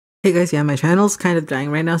Hey guys, yeah, my channel's kind of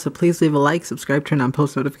dying right now, so please leave a like, subscribe, turn on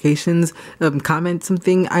post notifications, comment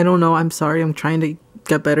something. I don't know, I'm sorry, I'm trying to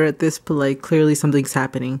get better at this, but like, clearly something's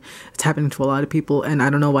happening. It's happening to a lot of people, and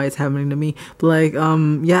I don't know why it's happening to me. But like,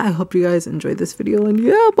 yeah, I hope you guys enjoyed this video, and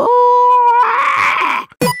yeah, bye!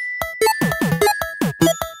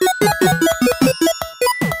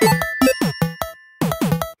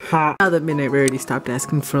 Now that Midnight Rarity stopped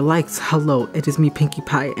asking for likes, hello, it is me, Pinkie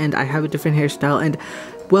Pie, and I have a different hairstyle, and,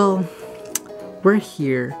 well, we're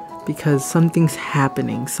here because something's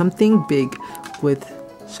happening, something big with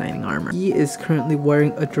Shining Armor. He is currently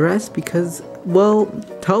wearing a dress because, well,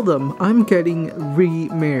 tell them, I'm getting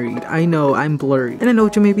remarried. I know, I'm blurry. And I know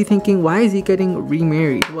what you may be thinking, why is he getting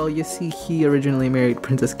remarried? Well, you see, he originally married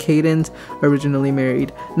Princess Cadence,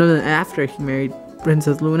 after he married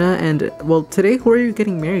Princess Luna, and well, today, who are you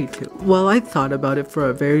getting married to? Well, I thought about it for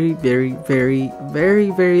a very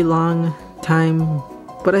long time,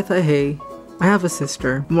 but I thought, hey, I have a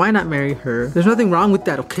sister, why not marry her? There's nothing wrong with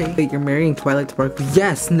that, okay? Wait, you're marrying Twilight Sparkle?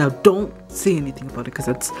 Yes, now don't say anything about it because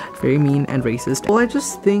that's very mean and racist. Well, I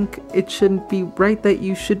just think it shouldn't be right that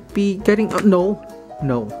you should be getting, no,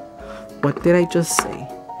 what did I just say?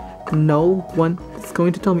 No one is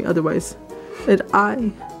going to tell me otherwise, and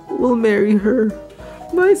I will marry her.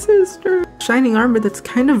 My sister. Shining Armor, that's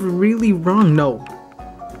kind of really wrong. No.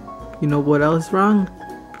 You know what else wrong?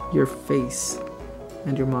 Your face.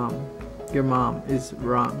 And your mom. Your mom is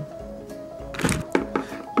wrong.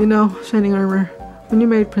 You know, Shining Armor, when you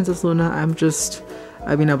married Princess Luna, I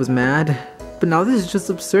was mad. But now this is just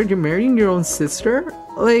absurd. You're marrying your own sister?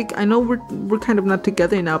 Like, I know we're kind of not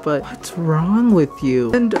together now, but what's wrong with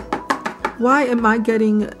you? And why am I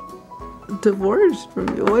getting divorced from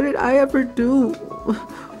you? What did I ever do?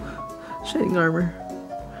 Shining Armor,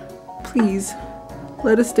 please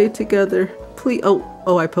let us stay together, please.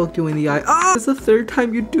 Oh, I poked you in the eye. Ah, it's the third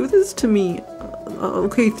time you do this to me.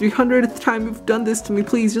 Okay, 300th time you've done this to me.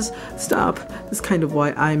 Please just stop. That's kind of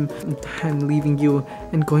why I'm leaving you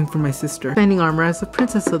and going for my sister. Shining Armor, as the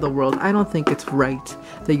princess of the world, I don't think it's right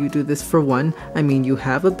that you do this. For one, I mean, you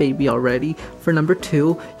have a baby already. For number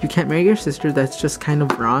two, you can't marry your sister. That's just kind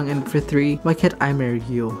of wrong. And for three, why can't I marry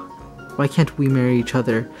you? Why can't we marry each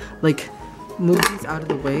other? Like, move these out of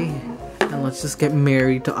the way and let's just get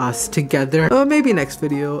married to us together. Maybe next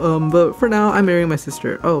video. But for now, I'm marrying my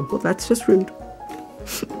sister. Oh, well, that's just rude.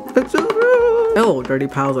 That's just rude. Oh, dirty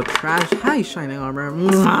piles of trash. Hi, Shining Armor.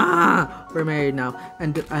 Mwah! We're married now.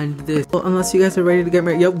 And this. Well, unless you guys are ready to get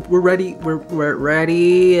married. Yep, we're ready. We're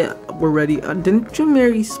ready. We're ready. Didn't you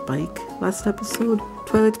marry Spike last episode?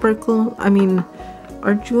 Twilight Sparkle? I mean,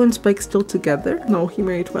 aren't you and Spike still together? No, he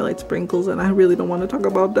married Twilight Sprinkles, and I really don't want to talk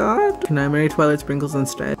about that. Can I marry Twilight Sprinkles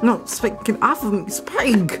instead? No, Spike, get off of me.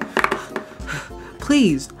 Spike!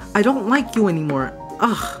 Please, I don't like you anymore.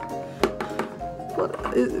 Ugh.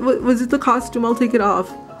 What was it the costume? I'll take it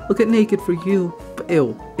off. I'll get naked for you.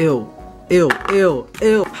 Ew.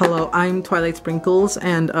 Hello, I'm Twilight Sprinkles,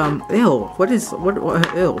 and ew.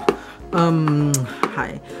 Ew.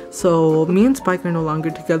 Hi. So, me and Spike are no longer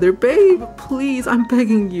together. Babe, please, I'm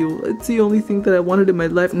begging you. It's the only thing that I wanted in my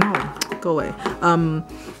life. No, go away.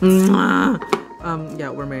 Yeah,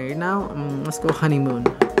 we're married now. Let's go honeymoon.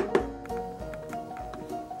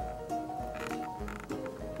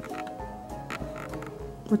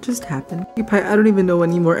 What just happened? I don't even know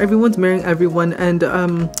anymore. Everyone's marrying everyone, and,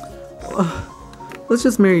 let's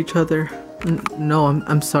just marry each other. No,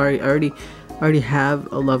 I'm sorry. I already have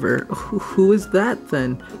a lover. Who is that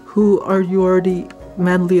then? Who are you already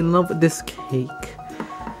madly in love with? This cake.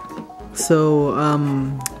 So,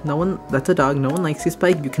 no one, that's a dog. No one likes you,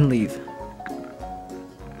 Spike. You can leave.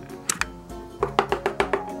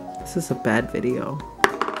 This is a bad video.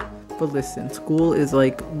 But listen, school is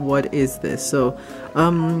like, what is this? So,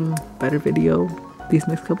 better video these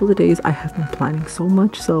next couple of days. I have been planning so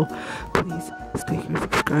much, so please stay here,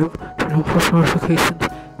 subscribe, turn on post notifications,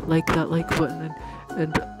 like that like button,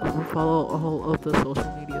 and follow all of the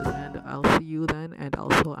social medias, and I'll see you then. And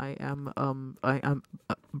also, I am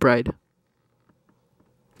bride.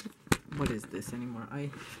 What is this anymore?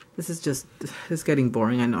 This is getting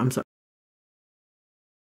boring. I know, I'm sorry.